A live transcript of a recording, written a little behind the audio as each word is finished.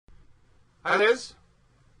Hi, Liz.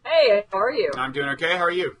 Hey, how are you? I'm doing okay. How are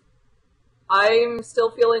you? I'm still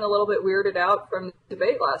feeling a little bit weirded out from the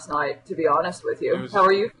debate last night, to be honest with you. How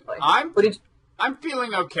are you feeling? I'm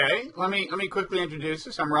feeling okay. Let me quickly introduce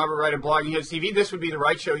us. I'm Robert Wright of Blogging Heads TV. This would be the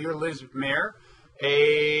Wright Show. You're Liz Mair,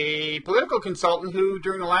 a political consultant who,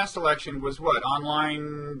 during the last election, was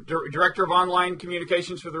director of online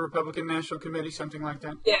communications for the Republican National Committee, something like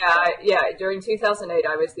that. Yeah. During 2008,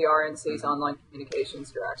 I was the RNC's online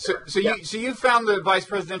communications director. So you found the vice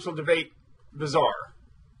presidential debate bizarre.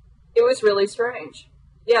 It was really strange.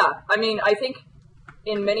 Yeah, I mean, I think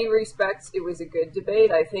in many respects it was a good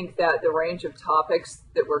debate. I think that the range of topics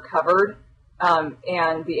that were covered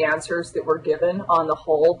and the answers that were given on the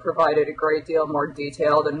whole provided a great deal more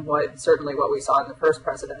detail than certainly what we saw in the first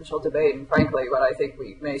presidential debate, and frankly what I think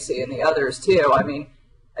we may see in the others too. I mean,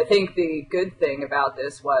 I think the good thing about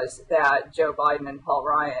this was that Joe Biden and Paul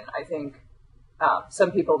Ryan, I think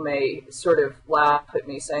some people may sort of laugh at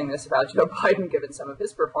me saying this about Joe Biden given some of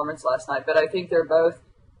his performance last night, but I think they're both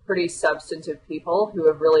pretty substantive people who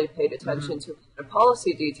have really paid attention to the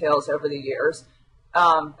policy details over the years.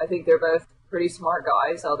 I think they're both pretty smart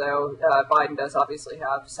guys, although Biden does obviously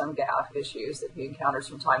have some gaffe issues that he encounters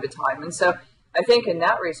from time to time. And so I think in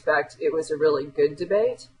that respect, it was a really good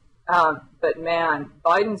debate. But man,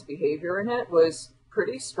 Biden's behavior in it was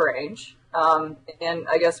pretty strange. And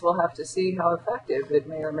I guess we'll have to see how effective it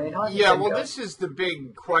may or may not be. Yeah, well, this is the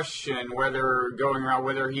big question,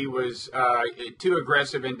 whether he was too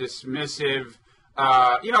aggressive and dismissive.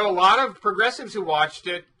 A lot of progressives who watched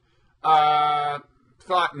it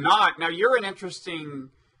thought not. Now, you're an interesting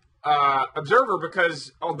observer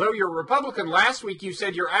because although you're a Republican, last week you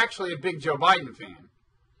said you're actually a big Joe Biden fan.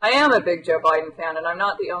 I am a big Joe Biden fan, and I'm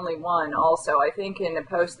not the only one also. I think in the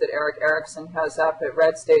post that Eric Erickson has up at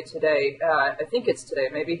Red State today, I think it's today,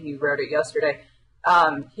 maybe he wrote it yesterday,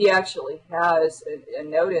 he actually has a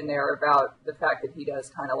note in there about the fact that he does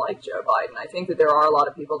kind of like Joe Biden. I think that there are a lot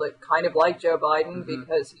of people that kind of like Joe Biden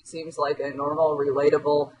because he seems like a normal,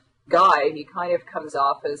 relatable guy. He kind of comes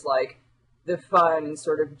off as like the fun,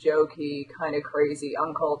 sort of jokey, kind of crazy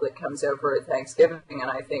uncle that comes over at Thanksgiving, and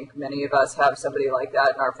I think many of us have somebody like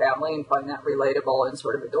that in our family and find that relatable and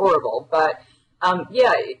sort of adorable. But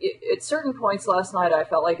at certain points last night I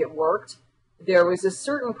felt like it worked. There was a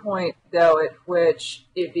certain point, though, at which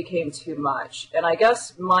it became too much. And I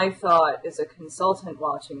guess my thought as a consultant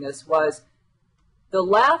watching this was the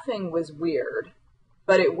laughing was weird,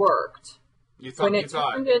 but it worked.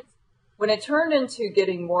 When it turned into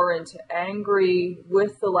getting more into angry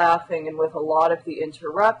with the laughing and with a lot of the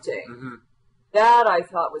interrupting, that I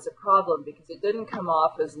thought was a problem because it didn't come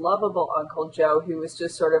off as lovable Uncle Joe, who was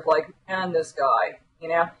just sort of like, man, this guy,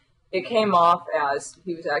 It came off as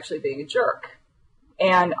he was actually being a jerk.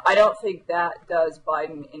 And I don't think that does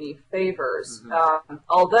Biden any favors.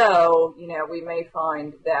 Although, we may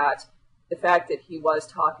find that the fact that he was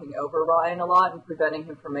talking over Ryan a lot and preventing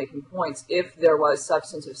him from making points, if there was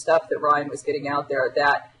substantive stuff that Ryan was getting out there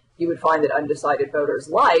that you would find that undecided voters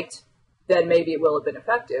liked, then maybe it will have been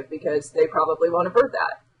effective because they probably won't have heard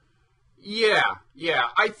that. Yeah.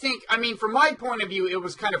 I mean, from my point of view, it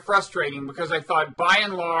was kind of frustrating because I thought by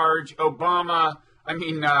and large, Biden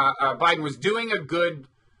was doing a good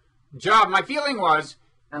job. My feeling was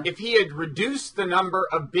if he had reduced the number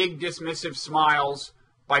of big dismissive smiles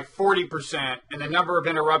by 40% and the number of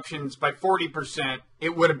interruptions by 40%,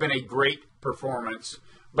 it would have been a great performance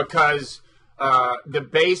because the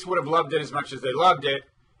base would have loved it as much as they loved it,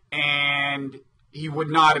 and he would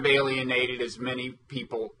not have alienated as many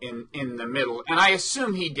people in the middle. And I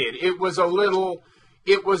assume he did. It was a little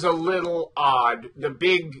odd. The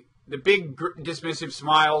big dismissive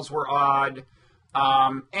smiles were odd,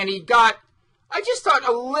 and he got, I just thought,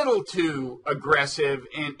 a little too aggressive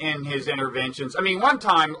in his interventions. I mean, one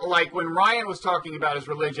time, like when Ryan was talking about his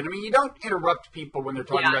religion, you don't interrupt people when they're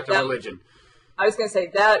talking about their religion. I was going to say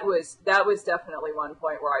that was definitely one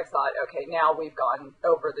point where I thought, okay, now we've gone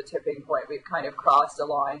over the tipping point. We've kind of crossed a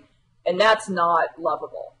line, and that's not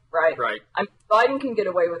lovable, right? Right. Biden can get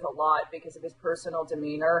away with a lot because of his personal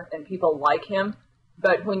demeanor, and people like him.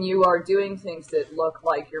 But when you are doing things that look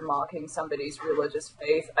like you're mocking somebody's religious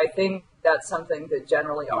faith, I think that's something that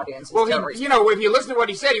generally audiences don't respect. If you listen to what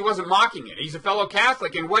he said, he wasn't mocking it. He's a fellow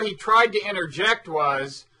Catholic, and what he tried to interject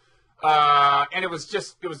was, and it was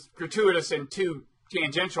gratuitous and too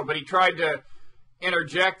tangential, but he tried to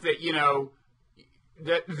interject that,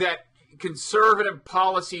 that conservative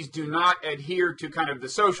policies do not adhere to kind of the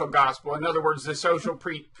social gospel. In other words, the social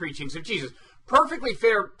preachings of Jesus. Perfectly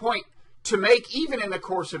fair point to make even in the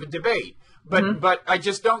course of a debate. But I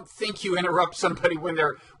just don't think you interrupt somebody when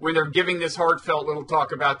they're giving this heartfelt little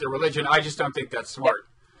talk about their religion. I just don't think that's smart.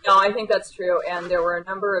 No, I think that's true. And there were a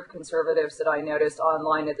number of conservatives that I noticed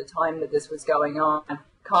online at the time that this was going on,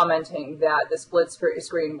 commenting that the split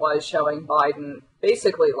screen was showing Biden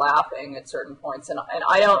basically laughing at certain points. And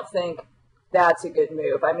I don't think that's a good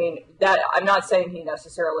move. I mean, that I'm not saying he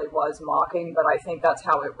necessarily was mocking, but I think that's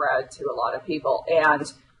how it read to a lot of people.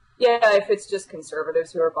 And yeah, if it's just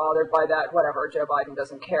conservatives who are bothered by that, whatever, Joe Biden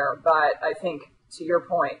doesn't care. But I think, to your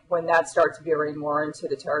point, when that starts veering more into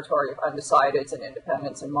the territory of undecideds and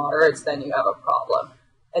independents and moderates, then you have a problem.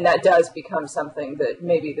 And that does become something that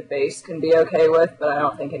maybe the base can be okay with, but I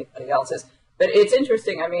don't think anybody else is. But it's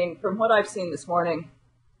interesting. I mean, from what I've seen this morning,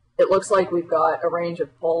 it looks like we've got a range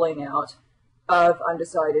of polling out of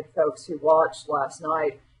undecided folks who watched last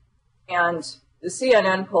night. And the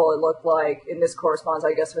CNN poll, it looked like, and this corresponds,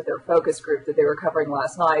 I guess, with their focus group that they were covering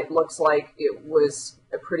last night, looks like it was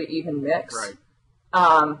a pretty even mix. Right.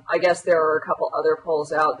 I guess there are a couple other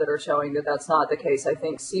polls out that are showing that that's not the case. I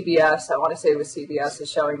think CBS, I want to say it was CBS, is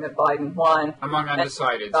showing that Biden won. Among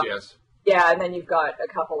undecideds, yes. Yeah, and then you've got a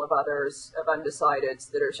couple of others of undecideds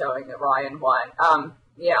that are showing that Ryan won.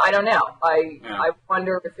 Yeah, I don't know. I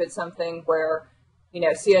wonder if it's something where, you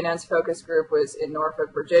know, CNN's focus group was in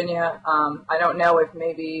Norfolk, Virginia. I don't know if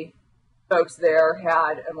maybe folks there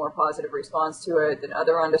had a more positive response to it than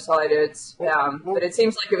other undecideds. But it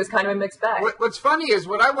seems like it was kind of a mixed bag. What's funny is,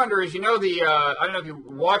 what I wonder is, you know, I don't know if you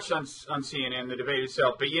watched on CNN the debate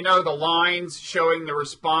itself, but you know the lines showing the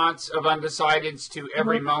response of undecideds to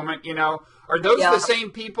every moment, you know? Are those the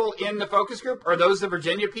same people in the focus group? Are those the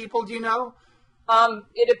Virginia people, do you know?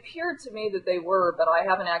 It appeared to me that they were, but I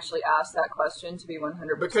haven't actually asked that question to be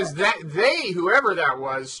 100%. Because whoever that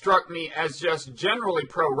was, struck me as just generally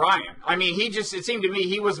pro-Ryan. I mean, it seemed to me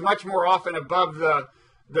he was much more often above the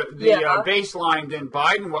baseline than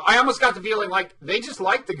Biden was. I almost got the feeling like they just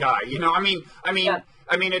liked the guy, you know? I mean,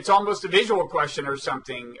 it's almost a visual question or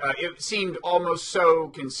something. It seemed almost so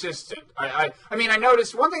consistent. I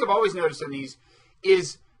noticed, one thing I've always noticed in these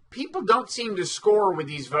is people don't seem to score with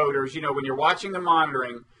these voters. You know, when you're watching the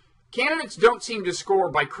monitoring, candidates don't seem to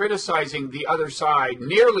score by criticizing the other side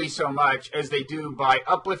nearly so much as they do by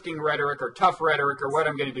uplifting rhetoric or tough rhetoric or what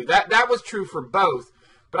I'm going to do. That was true for both,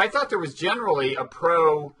 but I thought there was generally a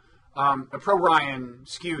pro-Ryan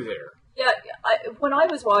skew there. Yeah, when I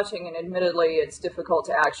was watching, and admittedly it's difficult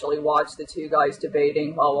to actually watch the two guys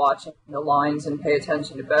debating while watching the lines and pay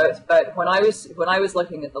attention to both, but when I was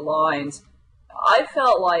looking at the lines, I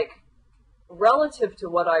felt like, relative to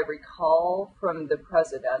what I recall from the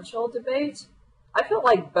presidential debate, I felt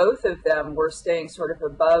like both of them were staying sort of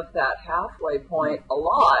above that halfway point a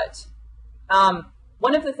lot.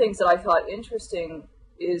 One of the things that I thought interesting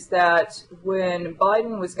is that when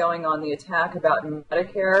Biden was going on the attack about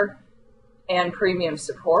Medicare and premium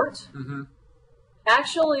support,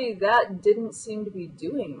 actually that didn't seem to be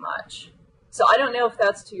doing much. So I don't know if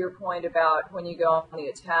that's to your point about when you go on the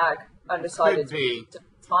attack, undecided to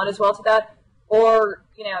respond as well to that, or,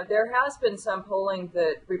 you know, there has been some polling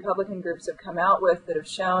that Republican groups have come out with that have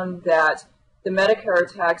shown that the Medicare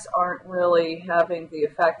attacks aren't really having the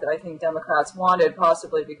effect that I think Democrats wanted,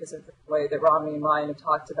 possibly because of the way that Romney and Ryan have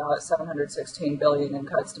talked about $716 billion in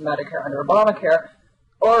cuts to Medicare under Obamacare,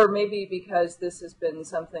 or maybe because this has been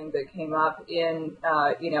something that came up in,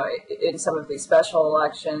 in some of these special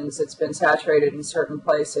elections. It's been saturated in certain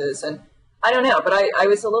places, and I don't know, but I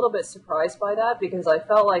was a little bit surprised by that because I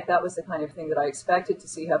felt like that was the kind of thing that I expected to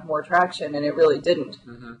see have more traction, and it really didn't.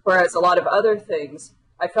 Whereas a lot of other things,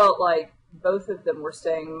 I felt like both of them were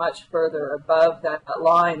staying much further above that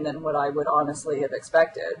line than what I would honestly have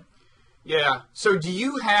expected. Yeah. So do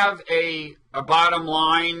you have a bottom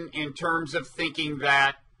line in terms of thinking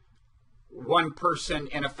that one person,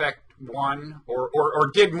 in effect, won or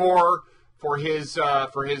did more for his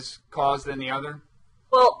cause than the other?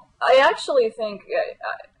 Well, I actually think,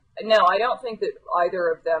 no, I don't think that either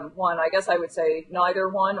of them won. I guess I would say neither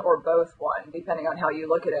won or both won, depending on how you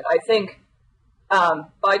look at it. I think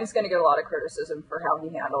Biden's going to get a lot of criticism for how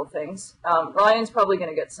he handled things. Ryan's probably going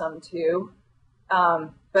to get some too.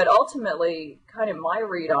 But ultimately, kind of my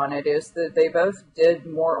read on it is that they both did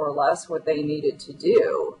more or less what they needed to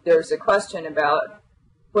do. There's a question about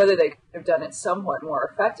whether they could have done it somewhat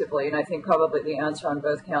more effectively, and I think probably the answer on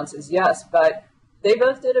both counts is yes, but they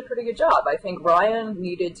both did a pretty good job. I think Ryan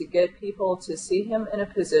needed to get people to see him in a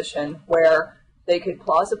position where they could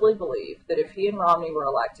plausibly believe that if he and Romney were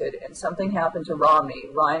elected and something happened to Romney,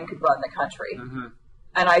 Ryan could run the country.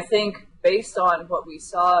 And I think based on what we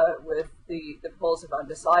saw with the polls of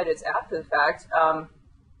undecideds after the fact,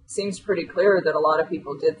 seems pretty clear that a lot of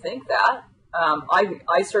people did think that.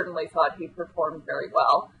 I certainly thought he performed very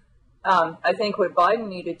well. I think what Biden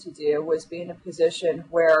needed to do was be in a position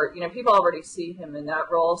where, people already see him in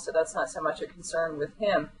that role, so that's not so much a concern with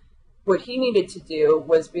him. What he needed to do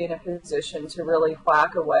was be in a position to really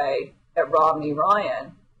whack away at Romney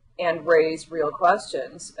Ryan and raise real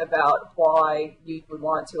questions about why you would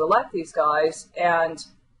want to elect these guys. And,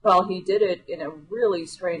 well, he did it in a really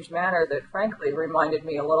strange manner that, frankly, reminded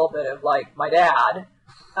me a little bit of, like, my dad.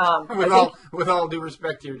 With all due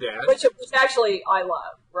respect to your dad. Which actually I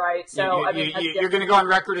love, right? So you're going to go on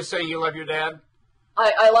record as saying you love your dad?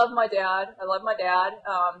 I love my dad.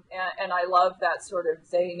 And I love that sort of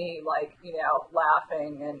zany, like,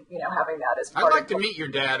 laughing and, having that as part I'd like to meet your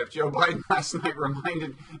dad if Joe Biden last night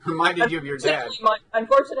reminded you of your dad.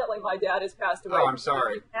 Unfortunately, my dad has passed away. Oh, I'm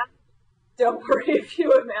sorry. Don't worry. If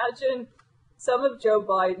you imagine some of Joe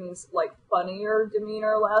Biden's, like, funnier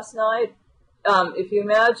demeanor last night, if you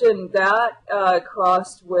imagine that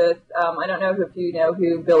crossed with, I don't know if you know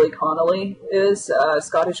who Billy Connolly is, a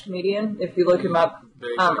Scottish comedian. If you look him up,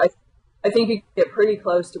 I think you get pretty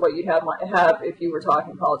close to what you'd have if you were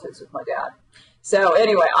talking politics with my dad. So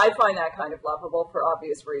anyway, I find that kind of lovable for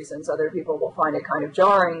obvious reasons. Other people will find it kind of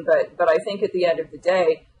jarring, but I think at the end of the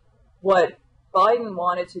day, what Biden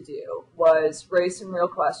wanted to do was raise some real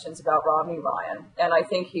questions about Romney Ryan, and I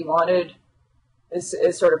think he wanted, as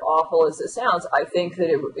sort of awful as it sounds, I think that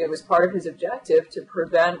it was part of his objective to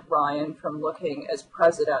prevent Ryan from looking as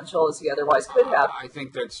presidential as he otherwise could have. I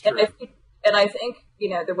think that's true. And I think,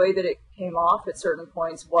 the way that it came off at certain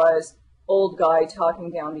points was old guy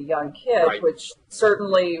talking down to young kid, right, which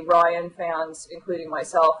certainly Ryan fans, including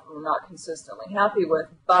myself, were not consistently happy with.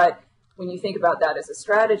 But when you think about that as a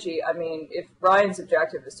strategy, I mean, if Ryan's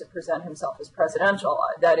objective is to present himself as presidential,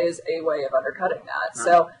 that is a way of undercutting that. Right.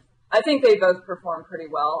 So I think they both performed pretty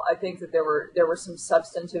well. I think that there were some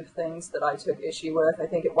substantive things that I took issue with. I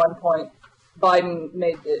think at one point Biden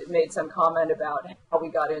made some comment about how we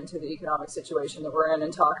got into the economic situation that we're in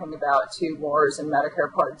and talking about 2 wars and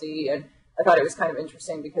Medicare Part D. And I thought it was kind of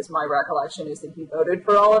interesting because my recollection is that he voted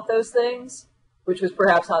for all of those things, which was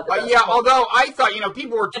perhaps not the best yeah, although I thought,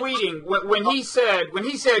 people were tweeting when he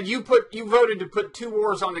said you voted to put 2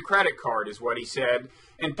 wars on the credit card is what he said.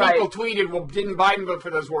 And people tweeted, well, didn't Biden vote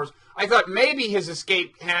for those wars? I thought maybe his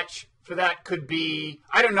escape hatch for that could be,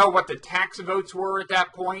 I don't know what the tax votes were at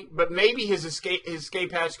that point, but maybe his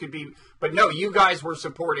escape hatch could be, but no, you guys were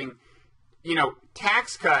supporting,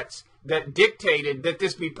 tax cuts that dictated that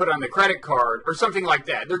this be put on the credit card or something like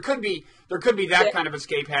that. There could be that kind of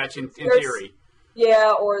escape hatch in theory.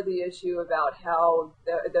 Yeah, or the issue about how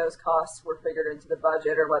those costs were figured into the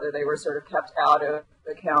budget or whether they were sort of kept out of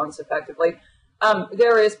accounts effectively.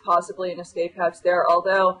 There is possibly an escape hatch there,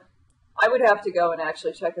 although I would have to go and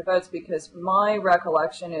actually check the votes because my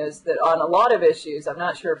recollection is that on a lot of issues, I'm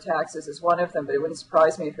not sure if taxes is one of them, but it wouldn't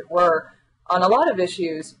surprise me if it were, on a lot of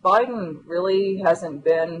issues, Biden really hasn't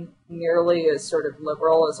been nearly as sort of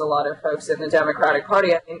liberal as a lot of folks in the Democratic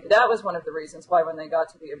Party. I mean, that was one of the reasons why when they got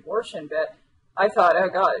to the abortion bit, I thought, oh,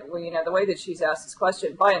 God, well, the way that she's asked this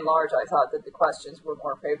question, by and large, I thought that the questions were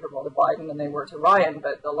more favorable to Biden than they were to Ryan.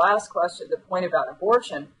 But the last question, the point about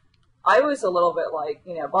abortion, I was a little bit like,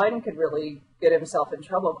 Biden could really get himself in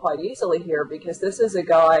trouble quite easily here because this is a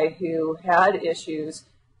guy who had issues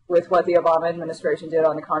with what the Obama administration did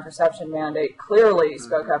on the contraception mandate, clearly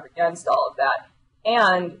spoke up against all of that.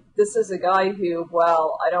 And this is a guy who,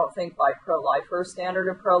 well, I don't think by pro-lifer standard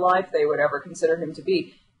of pro-life they would ever consider him to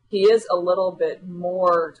be. He is a little bit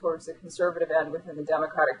more towards the conservative end within the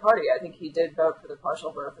Democratic Party. I think he did vote for the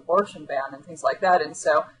partial birth abortion ban and things like that. And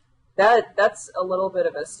so that's a little bit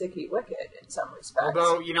of a sticky wicket in some respects.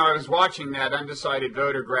 Although, I was watching that undecided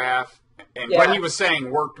voter graph, and what he was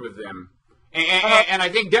saying worked with them. And I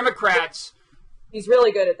think Democrats... He's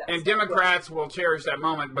really good at that. And Democrats will cherish that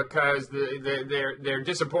moment because they're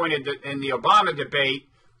disappointed that in the Obama debate,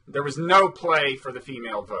 there was no play for the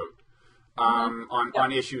female vote.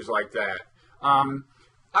 On issues like that.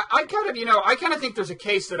 I kind of think there's a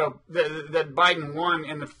case that Biden won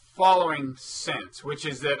in the following sense, which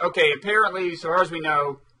is that, okay, apparently, so far as we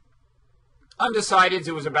know, undecideds,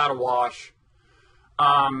 it was about a wash.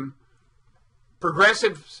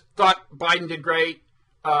 Progressives thought Biden did great.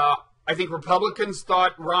 I think Republicans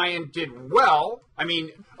thought Ryan did well. I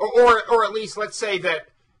mean, or at least let's say that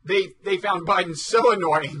they found Biden so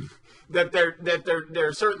annoying that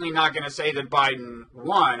they're certainly not going to say that Biden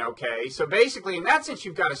won. Okay, so basically, in that sense,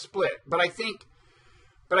 you've got a split. But I think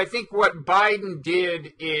what Biden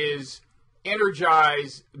did is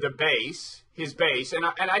energize the base his base. And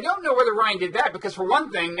I don't know whether Ryan did that, because for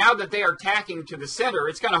one thing, now that they are tacking to the center,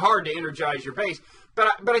 it's kind of hard to energize your base. But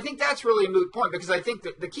I think that's really a moot point, because I think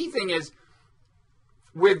that the key thing is,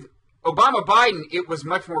 with Obama-Biden, it was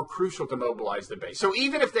much more crucial to mobilize the base. So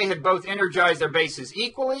even if they had both energized their bases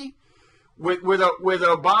equally, with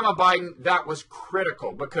Obama-Biden, that was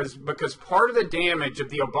critical, because part of the damage of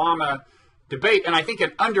the Obama debate, and I think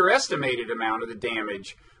an underestimated amount of the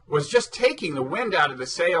damage, was just taking the wind out of the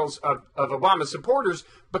sails of Obama supporters,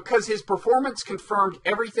 because his performance confirmed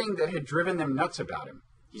everything that had driven them nuts about him.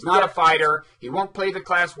 He's not a fighter. He won't play the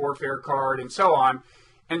class warfare card, and so on.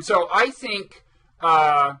 And so I think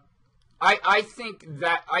I think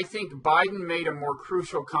Biden made a more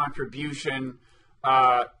crucial contribution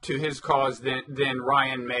to his cause than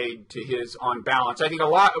Ryan made to his on balance. I think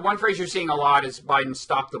one phrase you're seeing a lot is Biden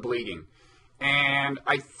stopped the bleeding. And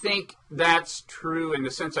I think that's true in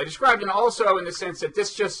the sense I described, and also in the sense that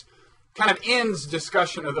this just kind of ends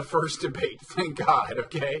discussion of the first debate. Thank God,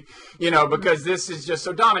 okay? Because this is just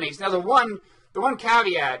so dominates. Now, the one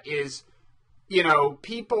caveat is,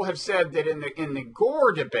 people have said that in the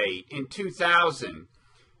Gore debate in 2000,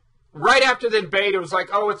 right after the debate, it was like,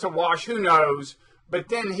 oh, it's a wash, who knows? But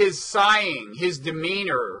then his sighing, his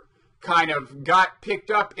demeanor, kind of got picked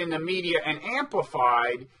up in the media and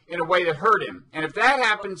amplified in a way that hurt him. And if that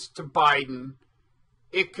happens to Biden,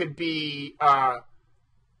 it could be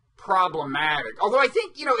problematic. Although I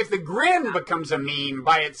think, if the grin becomes a meme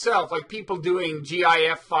by itself, like people doing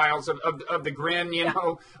GIF files of the grin,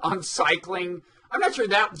 on cycling, I'm not sure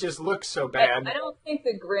that just looks so bad. I don't think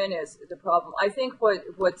the grin is the problem. I think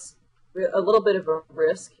what's a little bit of a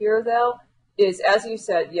risk here, though, is, as you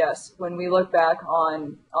said, yes, when we look back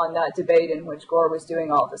on that debate in which Gore was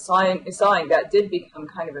doing all the sighing, that did become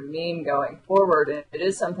kind of a meme going forward, and it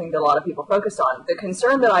is something that a lot of people focused on. The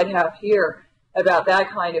concern that I'd have here about that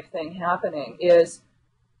kind of thing happening is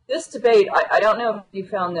this debate, I don't know if you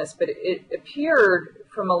found this, but it appeared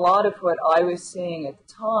from a lot of what I was seeing at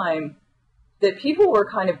the time that people were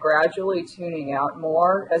kind of gradually tuning out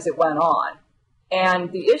more as it went on.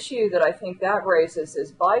 And the issue that I think that raises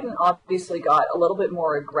is Biden obviously got a little bit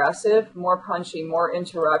more aggressive, more punchy, more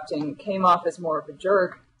interrupting, came off as more of a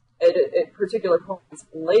jerk at particular points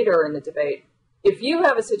later in the debate. If you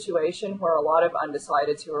have a situation where a lot of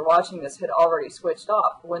undecideds who are watching this had already switched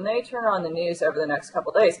off, when they turn on the news over the next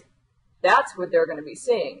couple of days, that's what they're going to be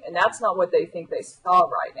seeing. And that's not what they think they saw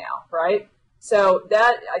right now, right? So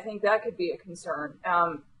I think that could be a concern.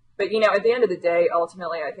 But, at the end of the day,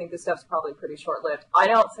 ultimately, I think this stuff's probably pretty short-lived. I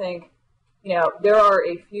don't think, there are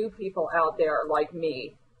a few people out there like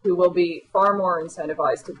me who will be far more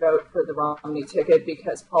incentivized to vote for the Romney ticket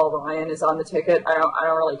because Paul Ryan is on the ticket. I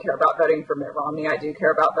don't really care about voting for Mitt Romney. I do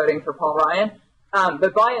care about voting for Paul Ryan.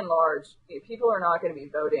 But by and large, people are not going to be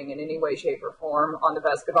voting in any way, shape, or form on the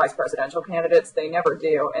vice presidential candidates. They never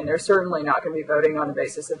do. And they're certainly not going to be voting on the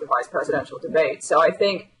basis of the vice presidential debate. So I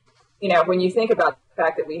think, when you think about the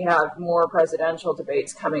fact that we have more presidential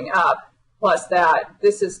debates coming up, plus that,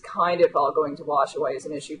 this is kind of all going to wash away as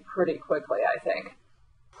an issue pretty quickly, I think.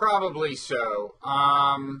 Probably so.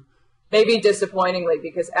 Maybe disappointingly,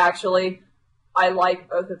 because actually, I like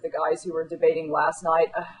both of the guys who were debating last night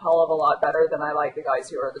a hell of a lot better than I like the guys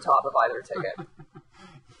who are at the top of either ticket.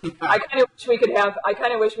 Yeah. I kind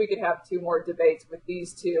of wish we could have two more debates with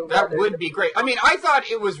these two. That would be great. I mean, I thought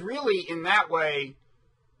it was really, in that way,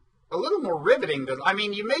 a little more riveting.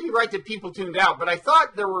 You may be right that people tuned out, but I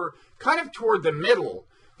thought there were kind of toward the middle.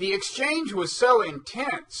 The exchange was so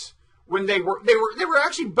intense when they were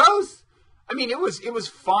actually both. It was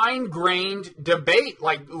fine-grained debate,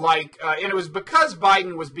 and it was because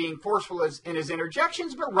Biden was being forceful in his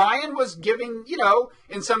interjections, but Ryan was giving,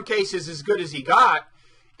 in some cases as good as he got,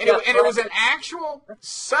 and it was an actual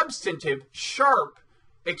substantive, sharp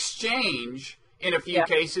exchange in a few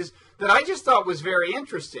cases that I just thought was very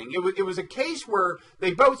interesting. It was a case where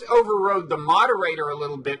they both overrode the moderator a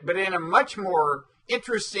little bit, but in a much more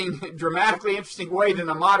interesting, dramatically interesting way than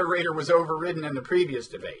the moderator was overridden in the previous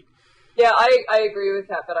debate. Yeah, I agree with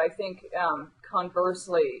that, but I think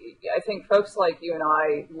conversely, I think folks like you and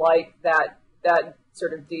I like that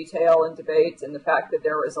sort of detail in debates and the fact that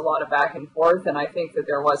there was a lot of back and forth, and I think that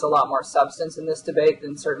there was a lot more substance in this debate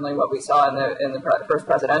than certainly what we saw in the first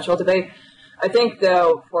presidential debate. I think,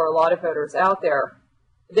 though, for a lot of voters out there,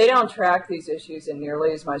 they don't track these issues in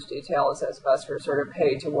nearly as much detail as those of us who are sort of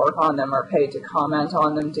paid to work on them or paid to comment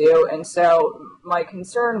on them do. And so my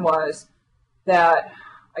concern was that,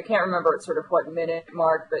 I can't remember at sort of what minute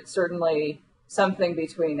mark, but certainly something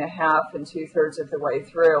between a half and 2/3 of the way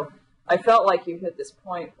through, I felt like you hit this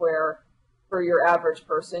point where for your average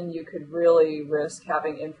person, you could really risk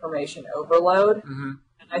having information overload. Mm-hmm.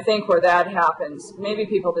 And I think where that happens, maybe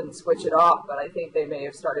people didn't switch it off, but I think they may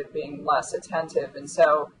have started being less attentive. And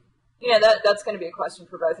so, that's going to be a question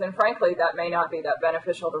for both. And frankly, that may not be that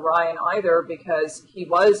beneficial to Ryan either, because he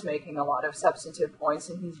was making a lot of substantive points,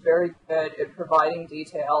 and he's very good at providing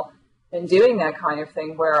detail and doing that kind of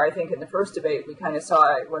thing, where I think in the first debate we kind of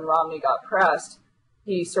saw it when Romney got pressed,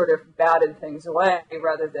 he sort of batted things away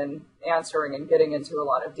rather than answering and getting into a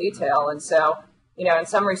lot of detail. And so, in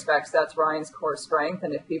some respects, that's Ryan's core strength,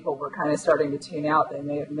 and if people were kind of starting to tune out, they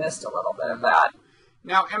may have missed a little bit of that.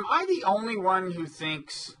 Now, am I the only one who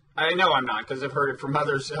thinks, I know I'm not, because I've heard it from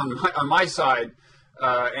others on my side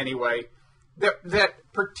anyway, that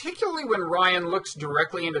particularly when Ryan looks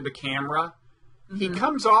directly into the camera, he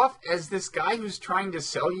comes off as this guy who's trying to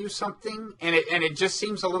sell you something, and it just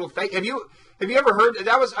seems a little fake. Have you ever heard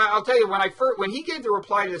that? Was, I'll tell you, when he gave the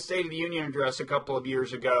reply to the State of the Union address a couple of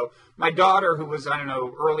years ago, my daughter, who was, I don't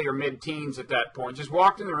know, early or mid-teens at that point, just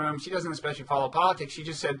walked in the room. She doesn't especially follow politics. She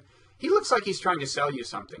just said, he looks like he's trying to sell you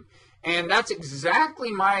something. And that's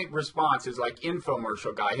exactly my response, is like,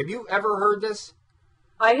 infomercial guy. Have you ever heard this?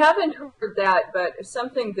 I haven't heard that, but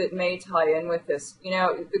something that may tie in with this.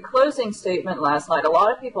 The closing statement last night, a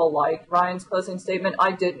lot of people liked Ryan's closing statement.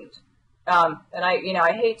 I didn't. And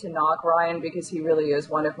I hate to knock Ryan because he really is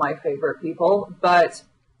one of my favorite people. But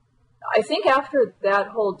I think after that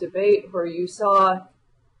whole debate where you saw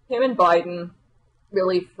him and Biden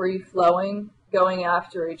really free-flowing, going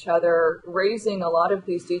after each other, raising a lot of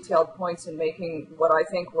these detailed points and making what I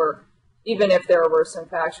think were, even if there were some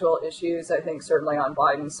factual issues, I think certainly on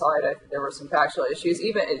Biden's side, I think there were some factual issues.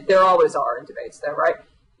 Even there always are in debates, though, right?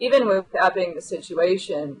 Even with that being the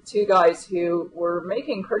situation, two guys who were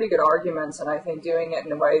making pretty good arguments, and I think doing it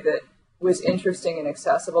in a way that was interesting and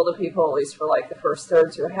accessible to people, at least for like the first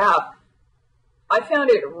third to a half. I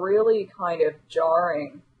found it really kind of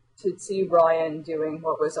jarring to see Ryan doing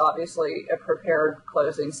what was obviously a prepared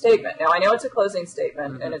closing statement. Now, I know it's a closing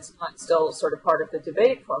statement, and it's not still sort of part of the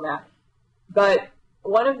debate format. But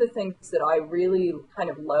one of the things that I really kind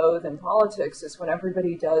of loathe in politics is when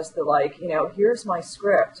everybody does the here's my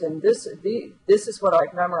script and this is what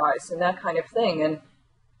I've memorized and that kind of thing. And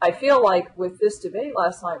I feel like with this debate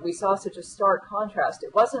last night, we saw such a stark contrast.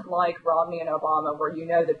 It wasn't like Romney and Obama, where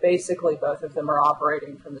that basically both of them are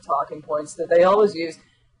operating from the talking points that they always use.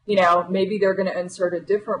 Maybe they're going to insert a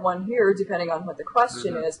different one here depending on what the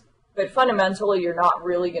question is. But fundamentally, you're not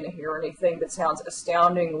really going to hear anything that sounds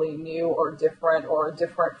astoundingly new or a different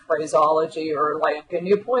phraseology or like a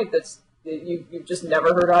new point that you've just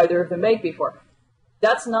never heard either of them make before.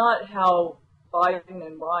 That's not how Biden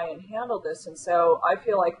and Ryan handled this. And so I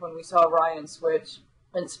feel like when we saw Ryan switch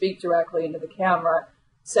and speak directly into the camera,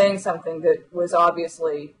 saying something that was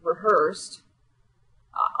obviously rehearsed,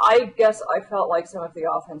 I guess I felt like some of the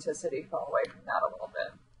authenticity fell away from that a little bit.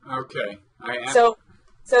 Okay.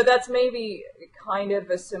 So that's maybe kind of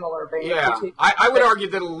a similar vein. Yeah, I would argue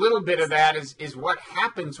that a little bit of that is what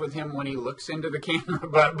happens with him when he looks into the camera.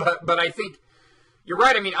 But I think you're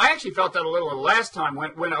right. I mean, I actually felt that a little last time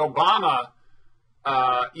when Obama,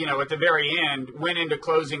 at the very end, went into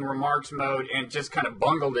closing remarks mode and just kind of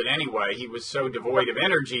bungled it anyway. He was so devoid of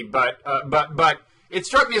energy. But it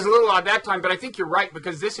struck me as a little odd that time. But I think you're right,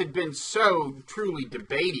 because this had been so truly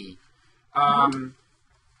debatey.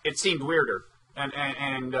 It seemed weirder. And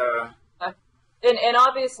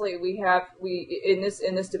obviously we in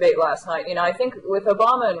this debate last night, I think with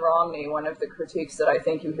Obama and Romney, one of the critiques that I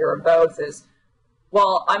think you hear of both is,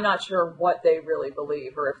 well, I'm not sure what they really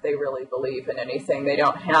believe or if they really believe in anything. They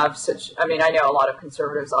don't have I know a lot of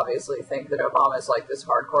conservatives obviously think that Obama is like this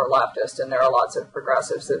hardcore leftist, and there are lots of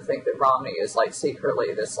progressives that think that Romney is like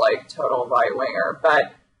secretly this like total right winger.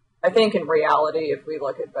 But I think in reality, if we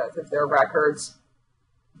look at both of their records,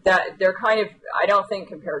 that they're kind of, I don't think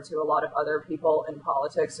compared to a lot of other people in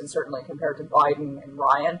politics, and certainly compared to Biden and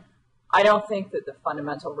Ryan, I don't think that the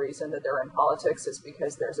fundamental reason that they're in politics is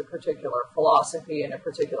because there's a particular philosophy and a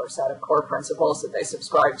particular set of core principles that they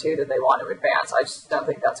subscribe to that they want to advance. I just don't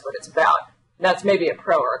think that's what it's about. And that's maybe a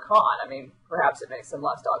pro or a con. I mean, perhaps it makes them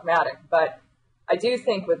less dogmatic. But I do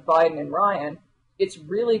think with Biden and Ryan, it's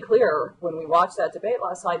really clear when we watched that debate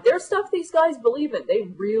last night, there's stuff these guys believe in. They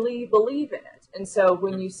really believe in it. And so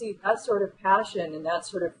when you see that sort of passion and that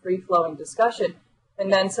sort of free-flowing discussion,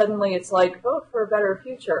 and then suddenly it's like, vote for a better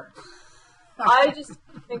future, I just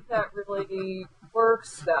think that really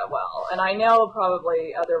works that well. And I know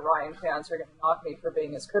probably other Ryan fans are going to knock me for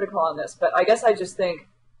being as critical on this, but I guess I just think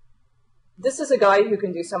this is a guy who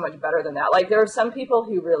can do so much better than that. Like, there are some people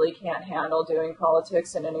who really can't handle doing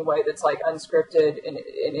politics in any way that's like unscripted and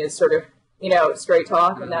is sort of, straight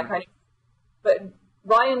talk and that kind of. But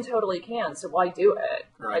Ryan totally can, so why do it?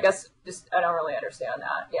 Right. I guess I don't really understand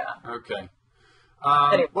that. Yeah. Okay.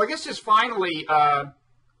 Anyway. Well, I guess just finally, do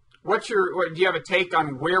you have a take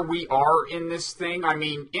on where we are in this thing? I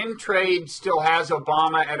mean, InTrade still has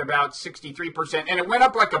Obama at about 63%, and it went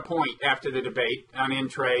up like a point after the debate on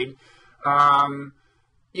InTrade.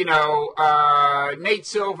 Nate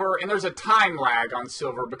Silver, and there's a time lag on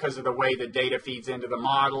Silver because of the way the data feeds into the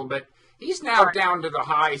model, but he's now down to the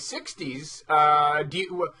high 60s.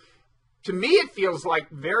 To me, it feels like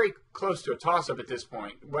very close to a toss-up at this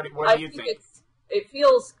point. What do you think? It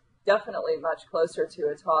feels definitely much closer to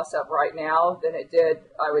a toss-up right now than it did,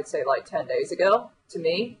 I would say, like 10 days ago, to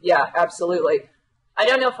me. Yeah, absolutely. I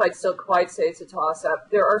don't know if I'd still quite say it's a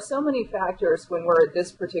toss-up. There are so many factors when we're at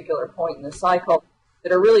this particular point in the cycle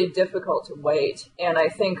that are really difficult to weight. And I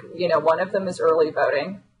think, one of them is early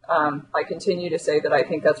voting. I continue to say that I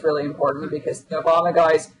think that's really important because the Obama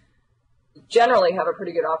guys generally have a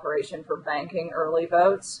pretty good operation for banking early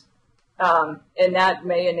votes. And that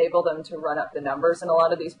may enable them to run up the numbers in a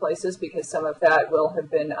lot of these places because some of that will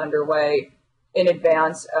have been underway in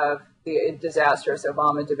advance of the disastrous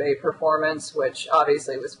Obama debate performance, which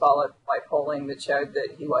obviously was followed by polling that showed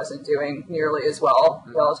that he wasn't doing nearly as well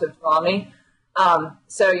relative to Romney.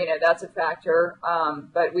 So, that's a factor.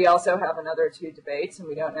 But we also have another 2 debates, and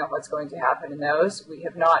we don't know what's going to happen in those. We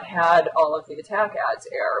have not had all of the attack ads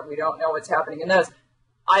air. We don't know what's happening in those.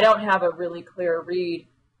 I don't have a really clear read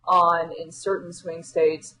on, in certain swing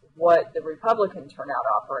states, what the Republican turnout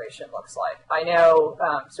operation looks like. I know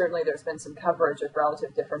certainly there's been some coverage of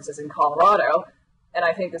relative differences in Colorado, and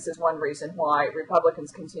I think this is one reason why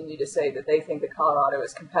Republicans continue to say that they think that Colorado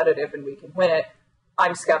is competitive and we can win it.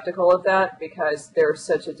 I'm skeptical of that because there's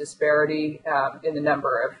such a disparity in the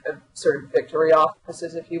number of sort of victory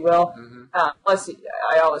offices, if you will. Plus,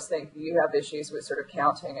 I always think you have issues with sort of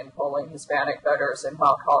counting and polling Hispanic voters, and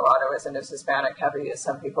while Colorado isn't as Hispanic heavy as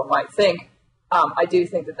some people might think, I do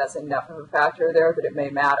think that that's enough of a factor there that it may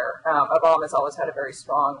matter. Obama's always had a very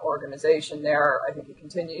strong organization there. I think he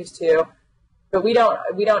continues to. But we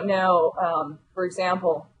don't know, for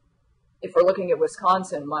example, if we're looking at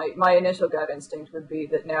Wisconsin, my initial gut instinct would be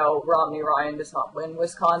that no, Romney-Ryan does not win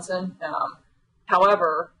Wisconsin.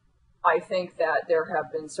 However, I think that there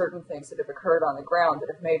have been certain things that have occurred on the ground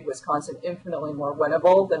that have made Wisconsin infinitely more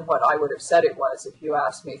winnable than what I would have said it was if you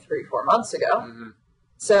asked me 3-4 months ago.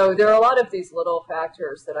 So there are a lot of these little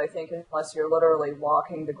factors that I think, unless you're literally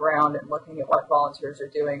walking the ground and looking at what volunteers are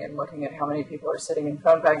doing and looking at how many people are sitting in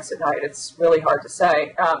phone banks at night, it's really hard to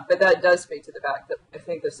say. But that does speak to the fact that I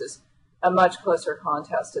think this is a much closer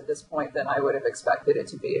contest at this point than I would have expected it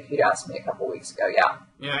to be if you'd asked me a couple weeks ago.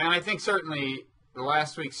 Yeah, and I think certainly the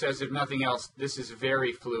last week says, if nothing else, this is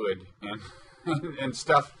very fluid, and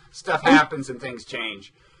stuff happens and things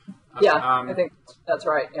change. I think that's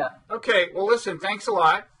right. Yeah. Okay. Well, listen. Thanks a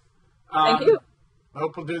lot. Thank you. I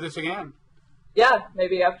hope we'll do this again. Yeah,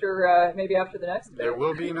 maybe after the next debate. There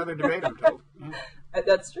will be another debate, I'm told. Yeah.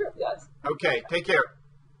 That's true. Yes. Okay. Take care.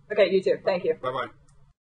 Okay. You too. Thank you. Bye-bye.